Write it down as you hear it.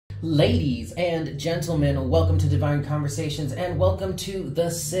Ladies and gentlemen, welcome to Divine Conversations and welcome to The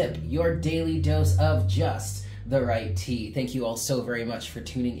Sip, your daily dose of just the right tea. Thank you all so very much for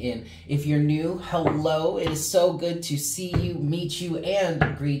tuning in. If you're new, hello. It is so good to see you, meet you,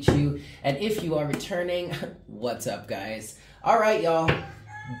 and greet you. And if you are returning, what's up, guys? All right, y'all.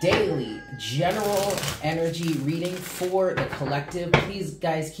 Daily general energy reading for the collective. Please,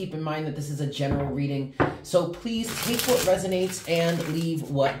 guys, keep in mind that this is a general reading. So please take what resonates and leave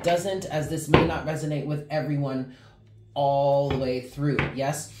what doesn't, as this may not resonate with everyone all the way through.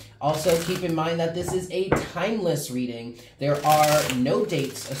 Yes? Also, keep in mind that this is a timeless reading. There are no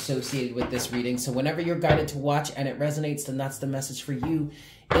dates associated with this reading. So whenever you're guided to watch and it resonates, then that's the message for you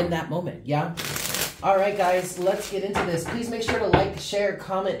in that moment. Yeah? All right, guys, let's get into this. Please make sure to like, share,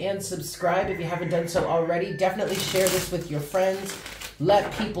 comment, and subscribe if you haven't done so already. Definitely share this with your friends.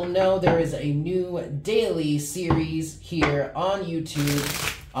 Let people know there is a new daily series here on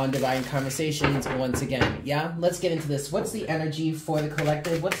YouTube on Divine Conversations once again. Yeah, let's get into this. What's the energy for the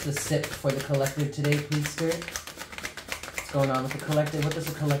collective? What's the sip for the collective today, please, Spirit? What's going on with the collective? What does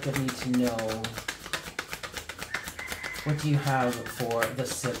the collective need to know? What do you have for the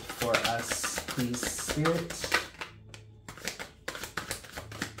sip for us, please, Spirit?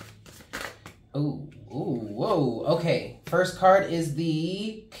 Oh, whoa. Okay. First card is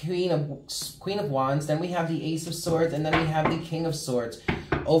the Queen of Wands. Then we have the Ace of Swords, and then we have the King of Swords.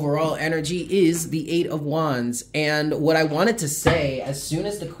 Overall energy is the Eight of Wands. And what I wanted to say, as soon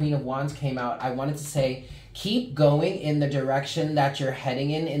as the Queen of Wands came out, I wanted to say, keep going in the direction that you're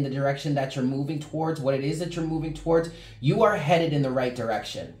heading in the direction that you're moving towards, what it is that you're moving towards. You are headed in the right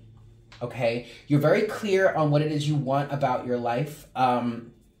direction. Okay? You're very clear on what it is you want about your life.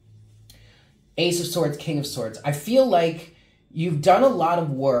 Ace of Swords, King of Swords. I feel like you've done a lot of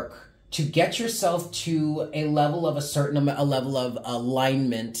work to get yourself to a level of a level of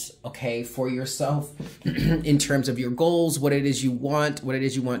alignment, okay, for yourself in terms of your goals, what it is you want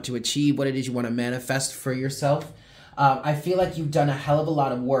to achieve, what it is you want to manifest for yourself. I feel like you've done a hell of a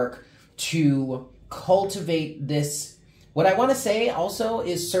lot of work to cultivate this. What I want to say also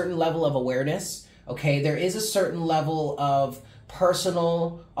is certain level of awareness, okay? There is a certain level of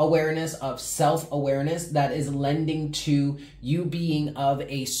personal awareness, of self-awareness that is lending to you being of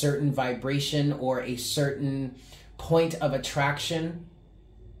a certain vibration or a certain point of attraction.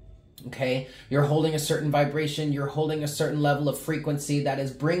 Okay? You're holding a certain vibration, you're holding a certain level of frequency that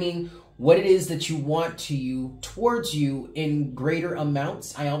is bringing what it is that you want to you towards you in greater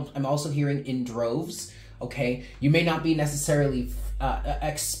amounts. I'm also hearing in droves. Okay? You may not be necessarily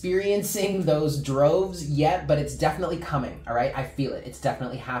experiencing those droves yet, but it's definitely coming, all right? I feel it. It's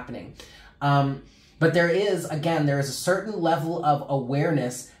definitely happening. But there is a certain level of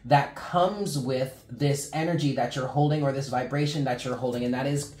awareness that comes with this energy that you're holding or this vibration that you're holding, and that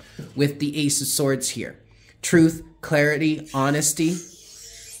is with the Ace of Swords here. Truth, clarity, honesty.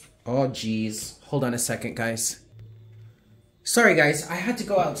 Oh, geez. Hold on a second, guys. Sorry, guys, I had to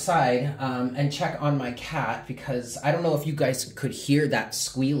go outside and check on my cat because I don't know if you guys could hear that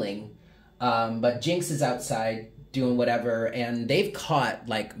squealing, but Jinx is outside doing whatever, and they've caught,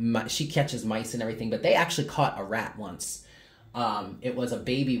 like, she catches mice and everything, but they actually caught a rat once. It was a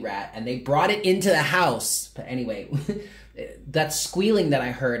baby rat, and they brought it into the house. But anyway, that squealing that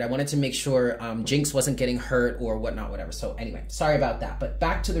I heard, I wanted to make sure Jinx wasn't getting hurt or whatnot, whatever. So anyway, sorry about that, but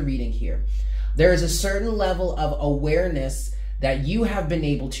back to the reading here. There is a certain level of awareness that you have been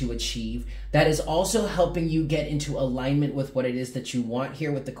able to achieve that is also helping you get into alignment with what it is that you want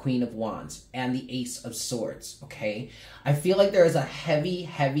here with the Queen of Wands and the Ace of Swords, okay? I feel like there is a heavy,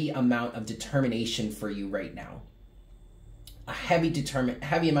 heavy amount of determination for you right now. A heavy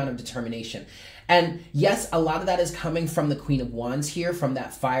amount of determination. And yes, a lot of that is coming from the Queen of Wands here, from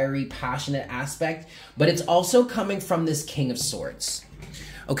that fiery, passionate aspect, but it's also coming from this King of Swords.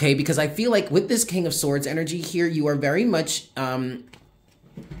 Okay, because I feel like with this King of Swords energy here, you are very much,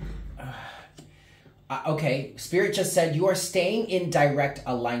 okay, Spirit just said you are staying in direct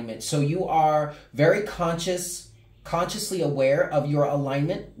alignment. So you are very consciously aware of your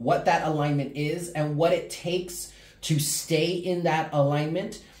alignment, what that alignment is, and what it takes to stay in that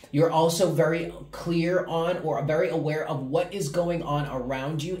alignment. You're also very clear on or very aware of what is going on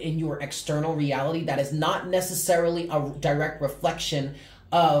around you in your external reality that is not necessarily a direct reflection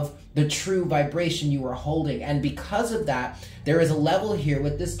of the true vibration you are holding. And because of that, there is a level here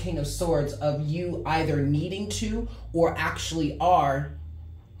with this King of Swords of you either needing to or actually are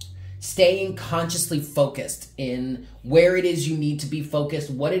staying consciously focused in where it is you need to be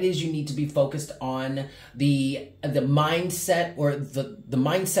focused, what it is you need to be focused on, the mindset or the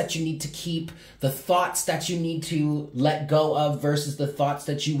mindset you need to keep, the thoughts that you need to let go of versus the thoughts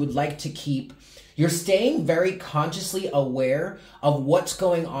that you would like to keep. You're staying very consciously aware of what's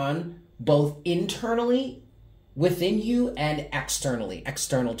going on both internally within you and externally,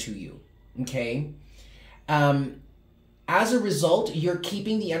 external to you, okay? As a result, you're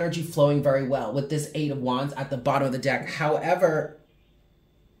keeping the energy flowing very well with this Eight of Wands at the bottom of the deck. However,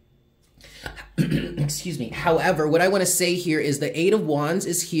 excuse me. However, what I want to say here is the Eight of Wands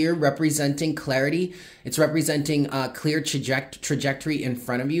is here representing clarity. It's representing a clear trajectory in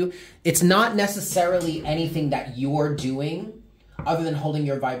front of you. It's not necessarily anything that you're doing other than holding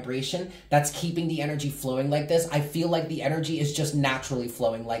your vibration that's keeping the energy flowing like this. I feel like the energy is just naturally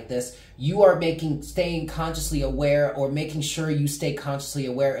flowing like this. You are staying consciously aware, or making sure you stay consciously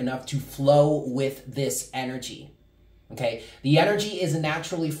aware enough to flow with this energy. Okay, the energy is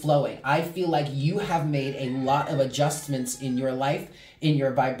naturally flowing. I feel like you have made a lot of adjustments in your life, in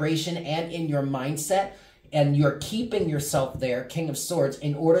your vibration, and in your mindset, and you're keeping yourself there, King of Swords,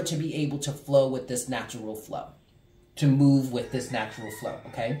 in order to be able to flow with this natural flow, to move with this natural flow,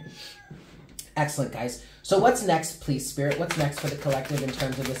 okay? Excellent, guys. So what's next, please, Spirit? What's next for the collective in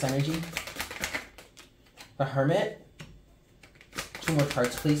terms of this energy? The Hermit. 2 more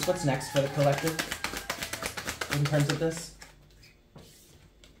cards, please. What's next for the collective in terms of this?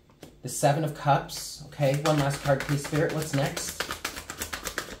 The Seven of Cups. Okay, one last card, please, Spirit. What's next?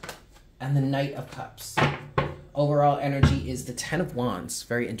 And the Knight of Cups. Overall energy is the Ten of Wands.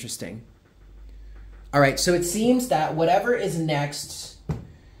 Very interesting. All right, so it seems that whatever is next,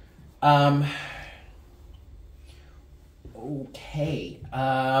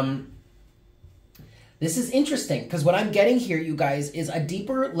 this is interesting because what I'm getting here, you guys, is a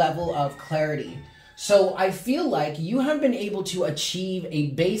deeper level of clarity. So I feel like you have been able to achieve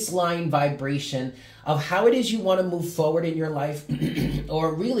a baseline vibration of how it is you want to move forward in your life,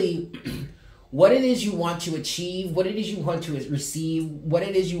 or really what it is you want to achieve, what it is you want to receive, what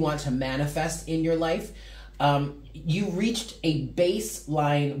it is you want to manifest in your life. You reached a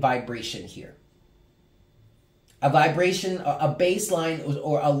baseline vibration here. A vibration, a baseline,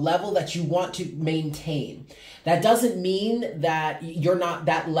 or a level that you want to maintain. That doesn't mean that you're not,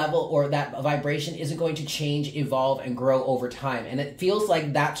 that level or that vibration isn't going to change, evolve, and grow over time. And it feels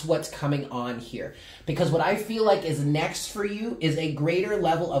like that's what's coming on here. Because what I feel like is next for you is a greater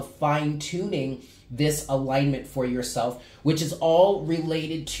level of fine-tuning this alignment for yourself, which is all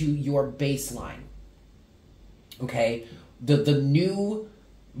related to your baseline. Okay? The new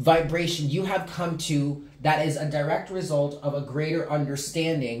vibration you have come to that is a direct result of a greater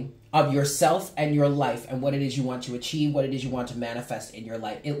understanding of yourself and your life and what it is you want to achieve, what it is you want to manifest in your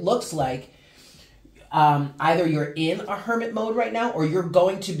life. It looks like either you're in a hermit mode right now or you're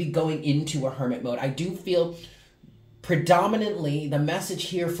going to be going into a hermit mode. I do feel predominantly the message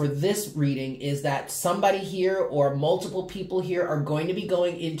here for this reading is that somebody here or multiple people here are going to be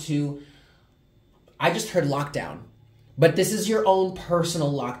going into, I just heard lockdown. But this is your own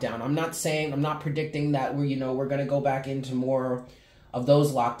personal lockdown. I'm not predicting that we're going to go back into more of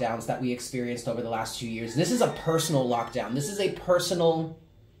those lockdowns that we experienced over the last 2 years. This is a personal lockdown. This is a personal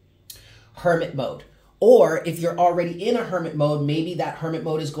hermit mode. Or if you're already in a hermit mode, maybe that hermit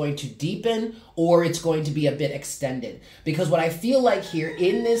mode is going to deepen or it's going to be a bit extended. Because what I feel like here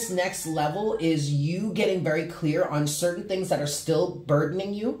in this next level is you getting very clear on certain things that are still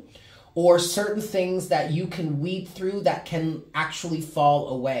burdening you, or certain things that you can weed through that can actually fall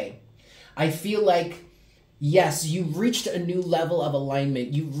away. I feel like, yes, you've reached a new level of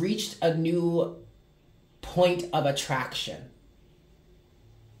alignment. You've reached a new point of attraction.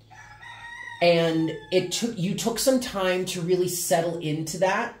 And you took some time to really settle into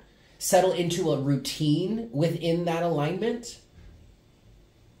that, settle into a routine within that alignment.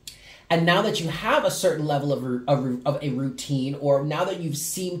 And now that you have a certain level of a routine, or now that you've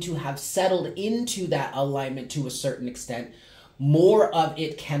seemed to have settled into that alignment to a certain extent, more of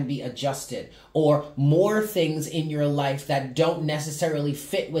it can be adjusted, or more things in your life that don't necessarily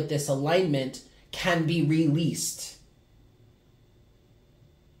fit with this alignment can be released.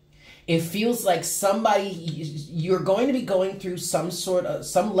 It feels like you're going to be going through some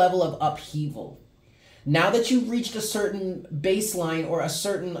level of upheaval. Now that you've reached a certain baseline or a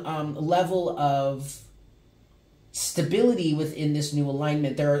certain level of stability within this new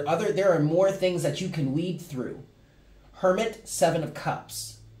alignment, there are more things that you can weed through. Hermit, Seven of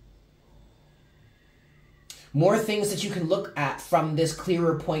Cups. more things that you can look at from this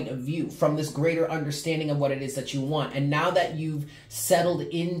clearer point of view, from this greater understanding of what it is that you want. And now that you've settled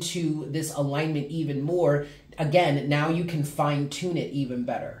into this alignment even more, again, now you can fine-tune it even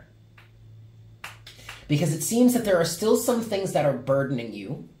better. Because it seems that there are still some things that are burdening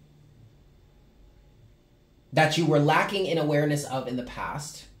you, that you were lacking in awareness of in the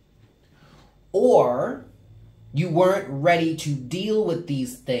past, or you weren't ready to deal with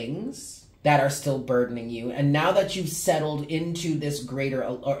these things that are still burdening you. And now that you've settled into this greater,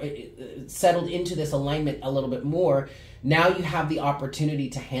 or settled into this alignment a little bit more, now you have the opportunity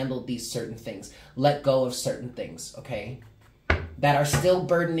to handle these certain things. Let go of certain things, okay? That are still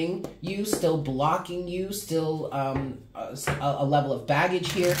burdening you, still blocking you, still a level of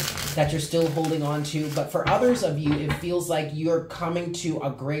baggage here that you're still holding on to. But for others of you, it feels like you're coming to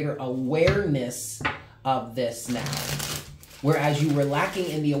a greater awareness of this now. Whereas you were lacking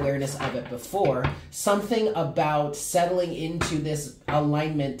in the awareness of it before, something about settling into this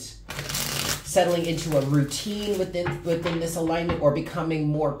alignment, settling into a routine within this alignment, or becoming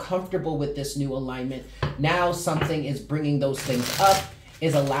more comfortable with this new alignment. Now something is bringing those things up,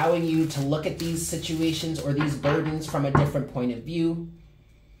 is allowing you to look at these situations or these burdens from a different point of view,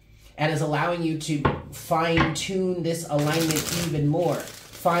 and is allowing you to fine-tune this alignment even more.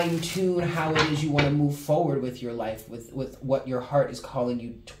 Fine-tune how it is you want to move forward with your life, with what your heart is calling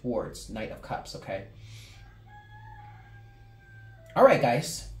you towards. Knight of Cups, okay? All right,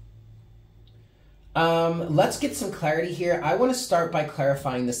 guys. Let's get some clarity here. I want to start by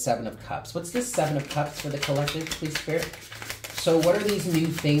clarifying the Seven of Cups. What's this Seven of Cups for the collective, please, Spirit? So what are these new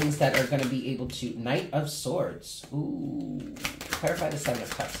things that are going to be able to... Knight of Swords. Ooh. Clarify the Seven of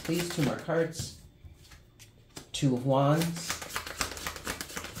Cups, please. 2 more cards. 2 of Wands.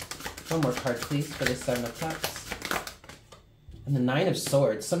 1 more card, please, for the Seven of Cups. And the 9 of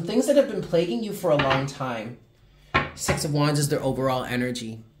Swords. Some things that have been plaguing you for a long time. 6 of Wands is their overall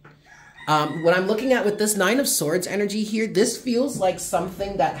energy. What I'm looking at with this 9 of Swords energy here, this feels like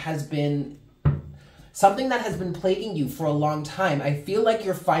something that has been plaguing you for a long time. I feel like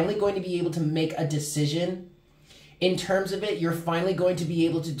you're finally going to be able to make a decision in terms of it. You're finally going to be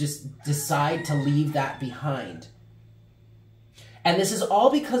able to just decide to leave that behind. And this is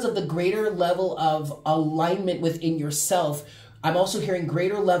all because of the greater level of alignment within yourself. I'm also hearing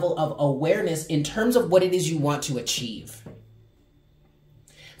greater level of awareness in terms of what it is you want to achieve.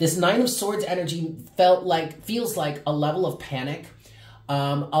 This 9 of Swords energy feels like a level of panic,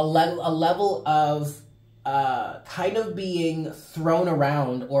 a level of kind of being thrown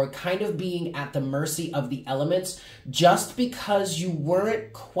around, or kind of being at the mercy of the elements, just because you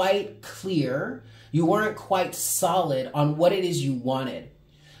weren't quite clear, you weren't quite solid on what it is you wanted.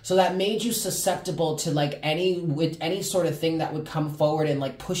 So that made you susceptible to any sort of thing that would come forward and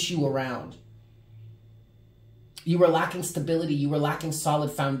like push you around. You were lacking stability. You were lacking solid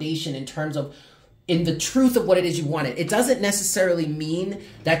foundation in the truth of what it is you wanted. It doesn't necessarily mean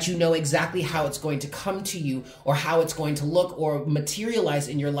that you know exactly how it's going to come to you, or how it's going to look or materialize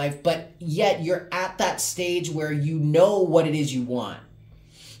in your life, but yet you're at that stage where you know what it is you want.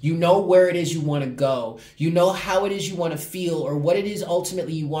 You know where it is you want to go. You know how it is you want to feel, or what it is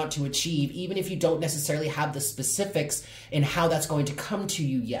ultimately you want to achieve, even if you don't necessarily have the specifics in how that's going to come to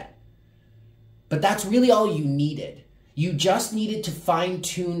you yet. But that's really all you needed. You just needed to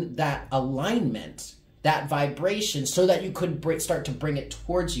fine-tune that alignment, that vibration, so that you could start to bring it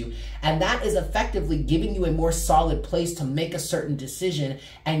towards you. And that is effectively giving you a more solid place to make a certain decision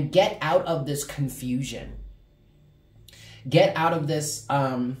and get out of this confusion. Get out of this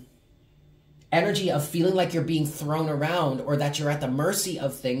energy of feeling like you're being thrown around, or that you're at the mercy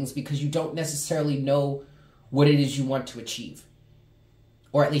of things because you don't necessarily know what it is you want to achieve.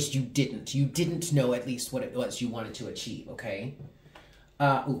 Or at least you didn't. You didn't know at least what it was you wanted to achieve, okay?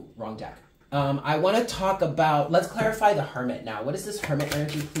 Ooh, wrong deck. I want to talk about, let's clarify the Hermit now. What is this Hermit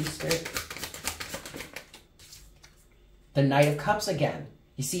energy, please, Spirit? The Knight of Cups again.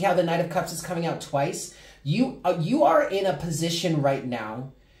 You see how the Knight of Cups is coming out twice? You are in a position right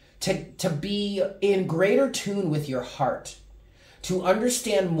now to be in greater tune with your heart, to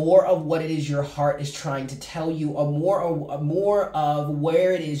understand more of what it is your heart is trying to tell you, or more of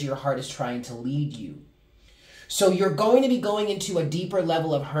where it is your heart is trying to lead you. So you're going to be going into a deeper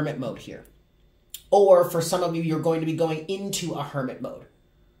level of hermit mode here. Or for some of you, you're going to be going into a hermit mode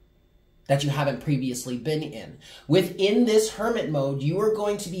that you haven't previously been in. Within this hermit mode, you are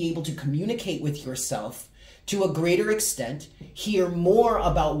going to be able to communicate with yourself to a greater extent, hear more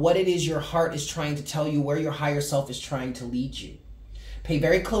about what it is your heart is trying to tell you, where your higher self is trying to lead you. Pay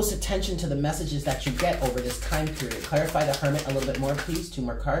very close attention to the messages that you get over this time period. Clarify the Hermit a little bit more, please. 2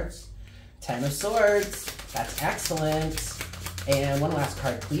 more cards. Ten of Swords. That's excellent. And one last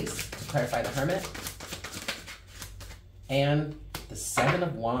card, please, to clarify the Hermit. And the Seven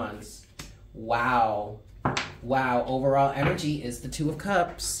of Wands. Wow. Wow. Overall energy is the Two of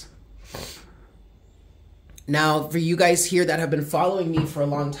Cups. Now, for you guys here that have been following me for a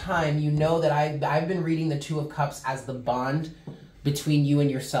long time, you know that I've been reading the Two of Cups as the bond between you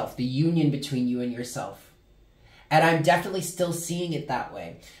and yourself, the union between you and yourself. And I'm definitely still seeing it that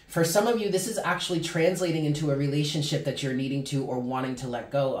way. For some of you, this is actually translating into a relationship that you're needing to or wanting to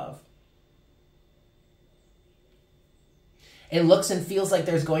let go of. It looks and feels like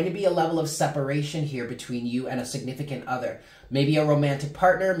there's going to be a level of separation here between you and a significant other. Maybe a romantic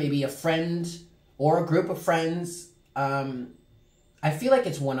partner, maybe a friend or a group of friends. I feel like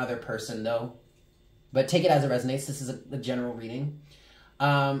it's one other person though, but take it as it resonates. This is a general reading.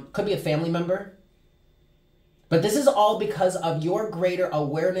 Could be a family member. But this is all because of your greater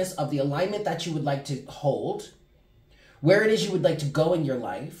awareness of the alignment that you would like to hold, where it is you would like to go in your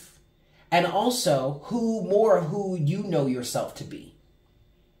life, and also who you know yourself to be.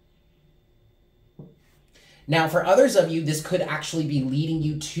 Now, for others of you, this could actually be leading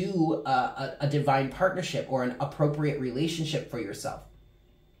you to a divine partnership or an appropriate relationship for yourself.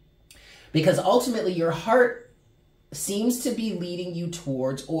 Because ultimately, your heart seems to be leading you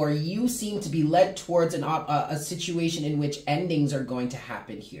towards, or you seem to be led towards a situation in which endings are going to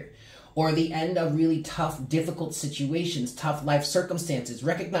happen here, or the end of really tough, difficult situations, tough life circumstances.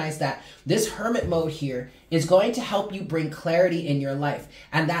 Recognize that this hermit mode here is going to help you bring clarity in your life.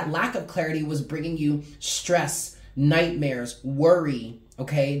 And that lack of clarity was bringing you stress, nightmares, worry,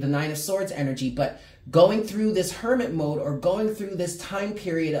 okay? The Nine of Swords energy. But going through this hermit mode or going through this time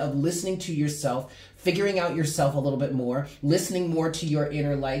period of listening to yourself, figuring out yourself a little bit more, listening more to your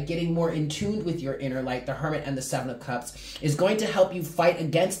inner light, getting more in tune with your inner light, the Hermit and the Seven of Cups, is going to help you fight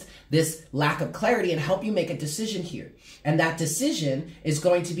against this lack of clarity and help you make a decision here. And that decision is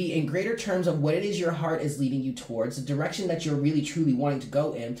going to be in greater terms of what it is your heart is leading you towards, the direction that you're really truly wanting to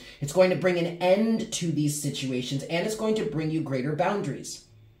go in. It's going to bring an end to these situations, and it's going to bring you greater boundaries.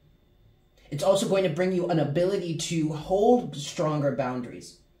 It's also going to bring you an ability to hold stronger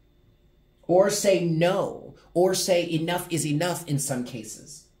boundaries, or say no, or say enough is enough in some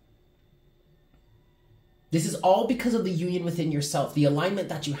cases. This is all because of the union within yourself, the alignment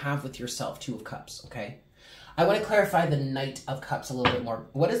that you have with yourself, Two of Cups, okay? I want to clarify the Knight of Cups a little bit more.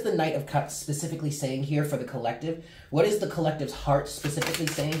 What is the Knight of Cups specifically saying here for the collective? What is the collective's heart specifically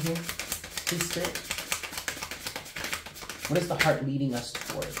saying here? Please, Spirit. What is the heart leading us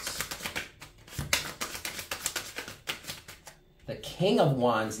towards? The King of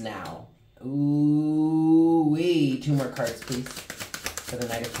Wands now. Ooh-wee. Two more cards, please, for the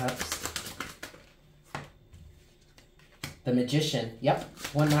Knight of Cups. The Magician. Yep.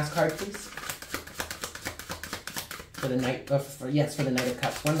 One last card, please. For the Knight, for the Knight of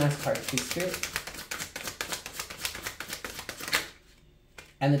Cups. One last card, please, Spirit.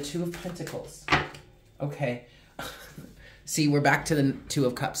 And the Two of Pentacles. Okay. See, we're back to the Two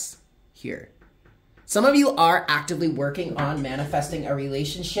of Cups here. Some of you are actively working on manifesting a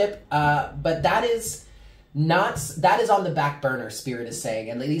relationship, but that is on the back burner, Spirit is saying,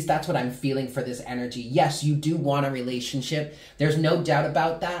 and at least that's what I'm feeling for this energy. Yes, you do want a relationship. There's no doubt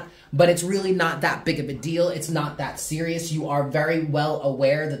about that, but it's really not that big of a deal. It's not that serious. You are very well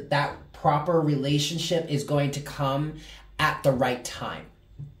aware that that proper relationship is going to come at the right time.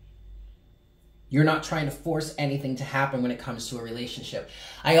 You're not trying to force anything to happen when it comes to a relationship.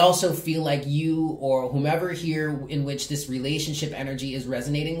 I also feel like you or whomever here in which this relationship energy is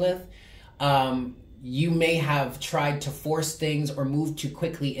resonating with, you may have tried to force things or move too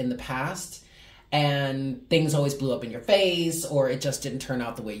quickly in the past, and things always blew up in your face, or it just didn't turn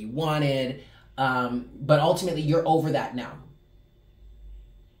out the way you wanted. But ultimately, you're over that now.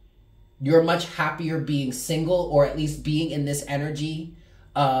 You're much happier being single, or at least being in this energy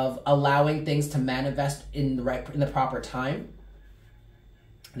of allowing things to manifest in the proper time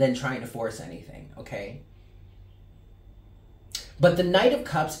than trying to force anything, okay? But the Knight of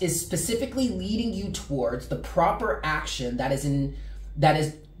Cups is specifically leading you towards the proper action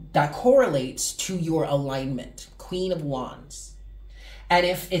that correlates to your alignment, Queen of Wands. And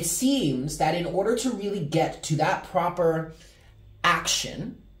if it seems that in order to really get to that proper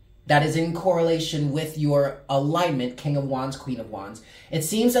action that is in correlation with your alignment, King of Wands, Queen of Wands, it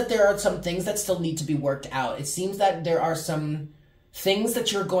seems that there are some things that still need to be worked out. It seems that there are some things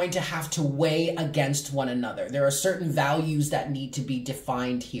that you're going to have to weigh against one another. There are certain values that need to be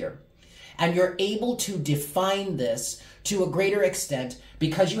defined here. And you're able to define this to a greater extent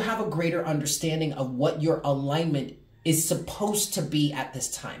because you have a greater understanding of what your alignment is supposed to be at this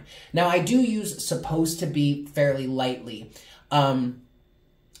time. Now, I do use supposed to be fairly lightly.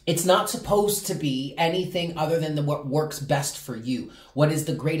 It's not supposed to be anything other than what works best for you, what is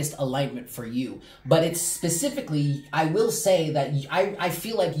the greatest alignment for you. But it's specifically, I will say that I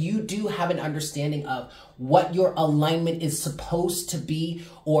feel like you do have an understanding of what your alignment is supposed to be,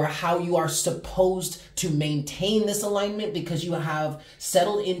 or how you are supposed to maintain this alignment, because you have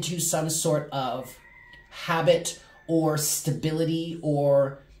settled into some sort of habit or stability,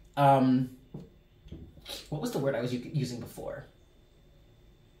 or what was the word I was using before?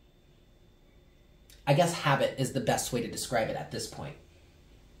 I guess habit is the best way to describe it at this point.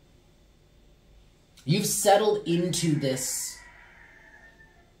 You've settled into this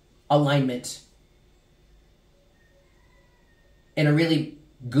alignment in a really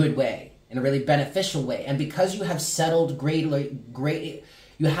good way, in a really beneficial way. And because you have settled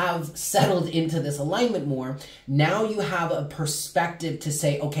you have settled into this alignment more, now you have a perspective to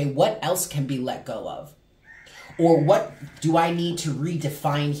say, okay, what else can be let go of? Or what do I need to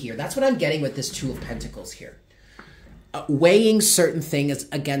redefine here? That's what I'm getting with this Two of Pentacles here. Weighing certain things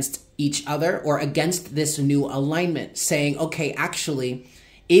against each other, or against this new alignment, saying, okay, actually,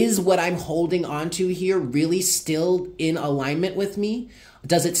 is what I'm holding on to here really still in alignment with me?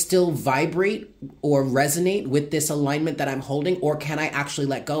 Does it still vibrate or resonate with this alignment that I'm holding, or can I actually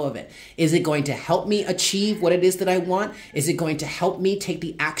let go of it? Is it going to help me achieve what it is that I want? Is it going to help me take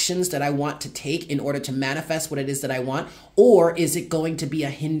the actions that I want to take in order to manifest what it is that I want? Or is it going to be a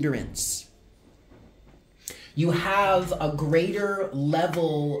hindrance? You have a greater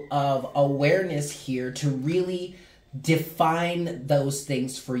level of awareness here to really define those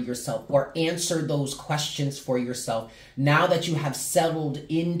things for yourself, or answer those questions for yourself, now that you have settled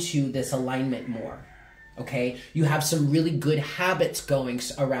into this alignment more. Okay, you have some really good habits going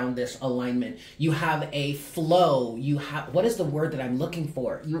around this alignment. You have a flow. You have, what is the word that I'm looking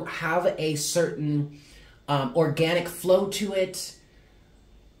for? You have a certain organic flow to it.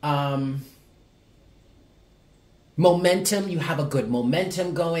 Momentum. You have a good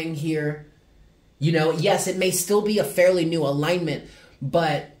momentum going here. You know, yes, it may still be a fairly new alignment,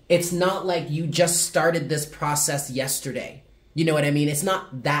 but it's not like you just started this process yesterday. You know what I mean? It's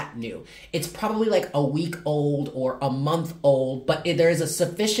not that new. It's probably like a week old or a month old, but there is a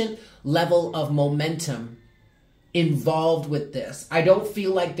sufficient level of momentum involved with this. I don't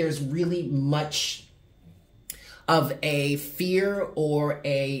feel like there's really much of a fear, or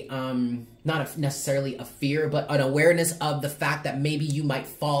a, not necessarily a fear, but an awareness of the fact that maybe you might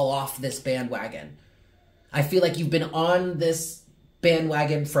fall off this bandwagon. I feel like you've been on this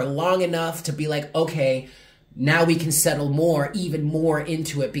bandwagon for long enough to be like, okay, now we can settle more, even more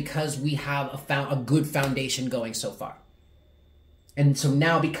into it, because we have a good foundation going so far. And so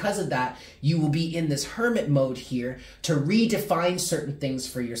now, because of that, you will be in this hermit mode here to redefine certain things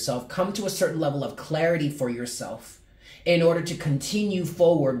for yourself, come to a certain level of clarity for yourself in order to continue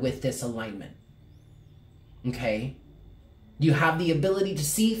forward with this alignment. Okay? You have the ability to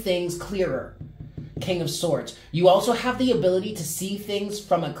see things clearer. King of Swords. You also have the ability to see things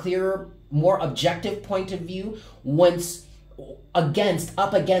from a clearer, more objective point of view once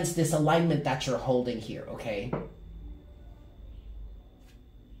up against this alignment that you're holding here, okay?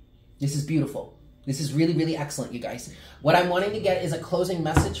 This is beautiful. This is really, really excellent, you guys. What I'm wanting to get is a closing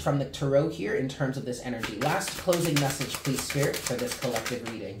message from the Tarot here in terms of this energy. Last closing message, please, Spirit, for this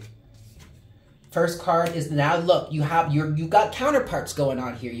collective reading. First card is, now look, you've got counterparts going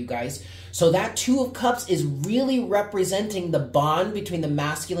on here, you guys. So that Two of Cups is really representing the bond between the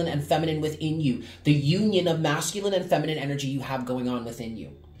masculine and feminine within you. The union of masculine and feminine energy you have going on within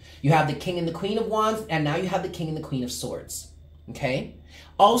you. You have the King and the Queen of Wands, and now you have the King and the Queen of Swords. Okay?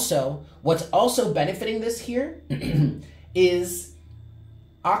 Also, what's also benefiting this here is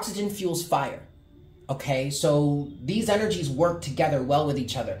oxygen fuels fire. Okay? So these energies work together well with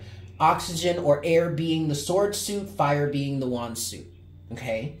each other. Oxygen or air being the sword suit, fire being the wand suit.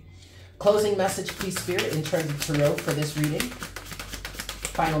 Okay? Closing message, please, Spirit, in terms of Tarot for this reading.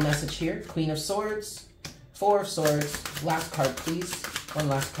 Final message here. Queen of Swords, Four of Swords. Last card, please. One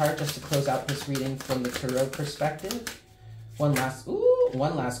last card just to close out this reading from the Tarot perspective. One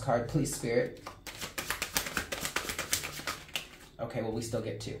last card, please, Spirit. Okay, well, we still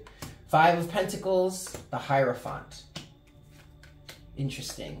get two. Five of Pentacles, the Hierophant.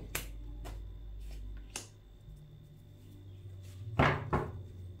 Interesting.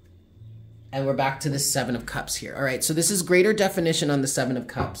 And we're back to the Seven of Cups here. All right, so this is greater definition on the Seven of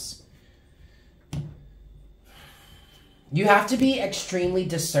Cups. You have to be extremely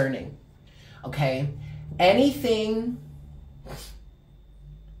discerning, okay?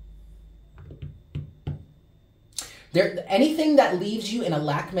 Anything that leaves you in a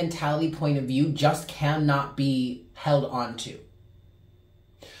lack mentality point of view just cannot be held on to.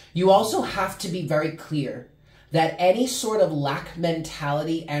 You also have to be very clear that any sort of lack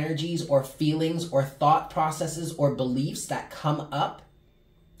mentality energies or feelings or thought processes or beliefs that come up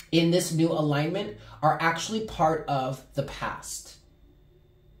in this new alignment are actually part of the past,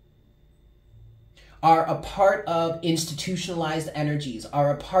 are a part of institutionalized energies,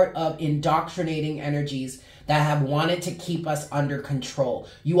 are a part of indoctrinating energies that have wanted to keep us under control.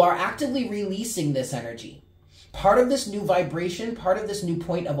 You are actively releasing this energy. Part of this new vibration, part of this new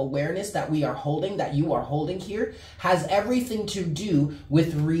point of awareness that we are holding, that you are holding here, has everything to do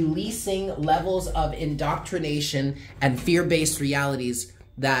with releasing levels of indoctrination and fear-based realities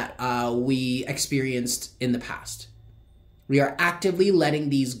that we experienced in the past. We are actively letting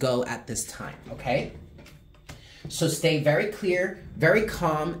these go at this time, okay? So stay very clear, very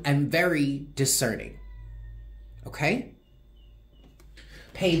calm, and very discerning, okay?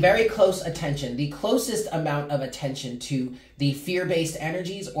 Pay very close attention, the closest amount of attention to the fear-based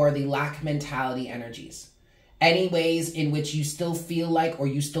energies or the lack mentality energies. Any ways in which you still feel like or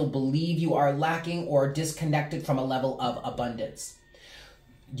you still believe you are lacking or disconnected from a level of abundance.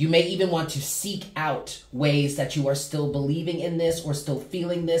 You may even want to seek out ways that you are still believing in this or still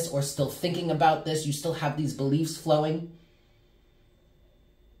feeling this or still thinking about this. You still have these beliefs flowing.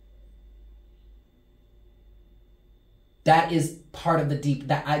 That is part of the deep,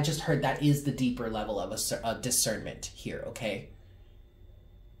 that I just heard, that is the deeper level of a discernment here, okay?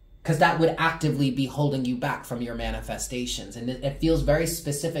 Because that would actively be holding you back from your manifestations. And it feels very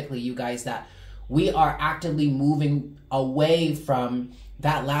specifically, you guys, that we are actively moving away from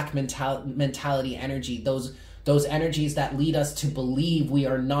that lack mentality energy, those energies that lead us to believe we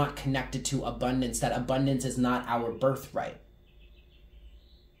are not connected to abundance, that abundance is not our birthright.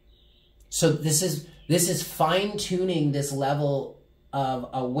 So this is fine-tuning this level of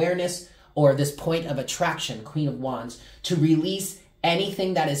awareness or this point of attraction, Queen of Wands, to release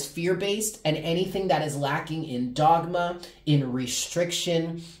anything that is fear-based and anything that is lacking in dogma, in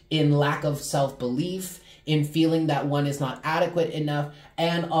restriction, in lack of self-belief, in feeling that one is not adequate enough,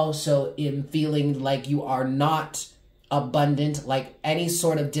 and also in feeling like you are not abundant, like any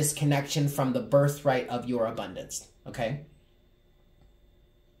sort of disconnection from the birthright of your abundance, okay?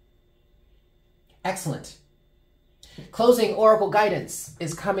 Excellent. Closing oracle guidance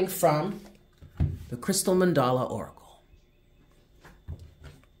is coming from the Crystal Mandala Oracle.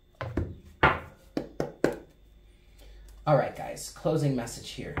 All right, guys, closing message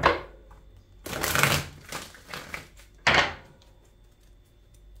here.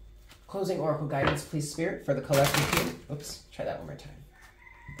 Closing oracle guidance, please, Spirit, for the collective here. Oops, try that one more time.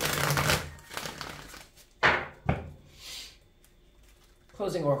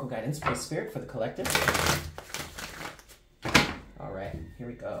 Closing oracle guidance, please, Spirit, for the collective. All right, here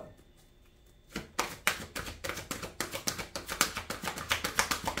we go.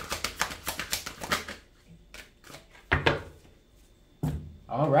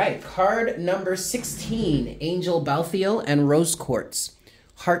 All right, card number 16, Angel Balthiel and Rose Quartz,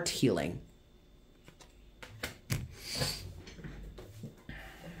 Heart Healing.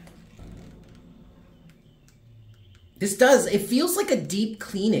 It feels like a deep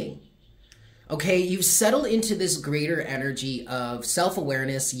cleaning. Okay, you've settled into this greater energy of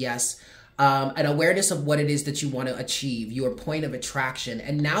self-awareness, yes, an awareness of what it is that you want to achieve, your point of attraction.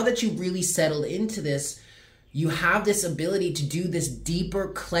 And now that you've really settled into this, you have this ability to do this deeper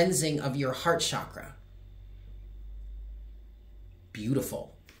cleansing of your heart chakra.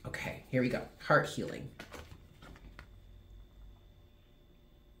 Beautiful. Okay, here we go. Heart healing.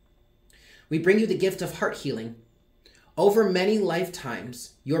 We bring you the gift of heart healing. Over many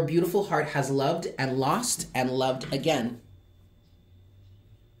lifetimes, your beautiful heart has loved and lost and loved again.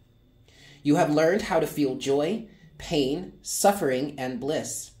 You have learned how to feel joy, pain, suffering, and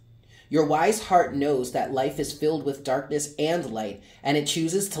bliss. Your wise heart knows that life is filled with darkness and light, and it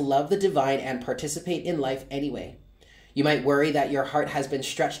chooses to love the divine and participate in life anyway. You might worry that your heart has been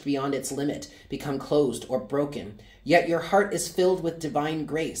stretched beyond its limit, become closed or broken, yet your heart is filled with divine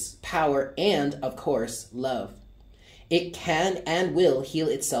grace, power, and, of course, love. It can and will heal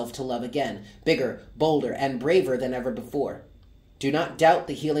itself to love again, bigger, bolder, and braver than ever before. Do not doubt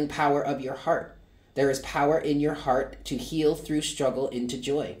the healing power of your heart. There is power in your heart to heal through struggle into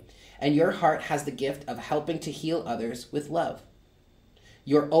joy, and your heart has the gift of helping to heal others with love.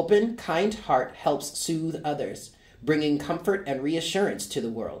 Your open, kind heart helps soothe others, bringing comfort and reassurance to the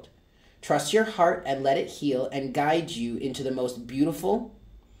world. Trust your heart and let it heal and guide you into the most beautiful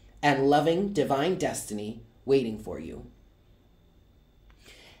and loving divine destiny waiting for you.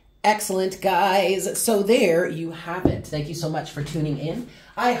 Excellent, guys. So there you have it. Thank you so much for tuning in.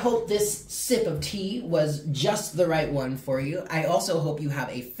 I hope this sip of tea was just the right one for you. I also hope you have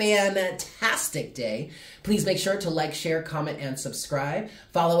a fantastic day. Please make sure to like, share, comment, and subscribe.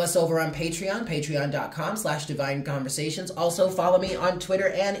 Follow us over on Patreon, patreon.com/Divine Conversations. Also follow me on Twitter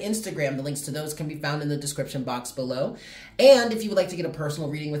and Instagram. The links to those can be found in the description box below. And if you would like to get a personal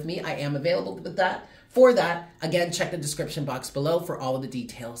reading with me, I am available with that. For that, again, check the description box below for all of the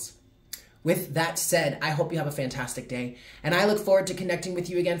details. With that said, I hope you have a fantastic day, and I look forward to connecting with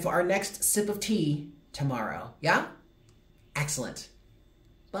you again for our next sip of tea tomorrow. Yeah? Excellent.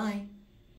 Bye.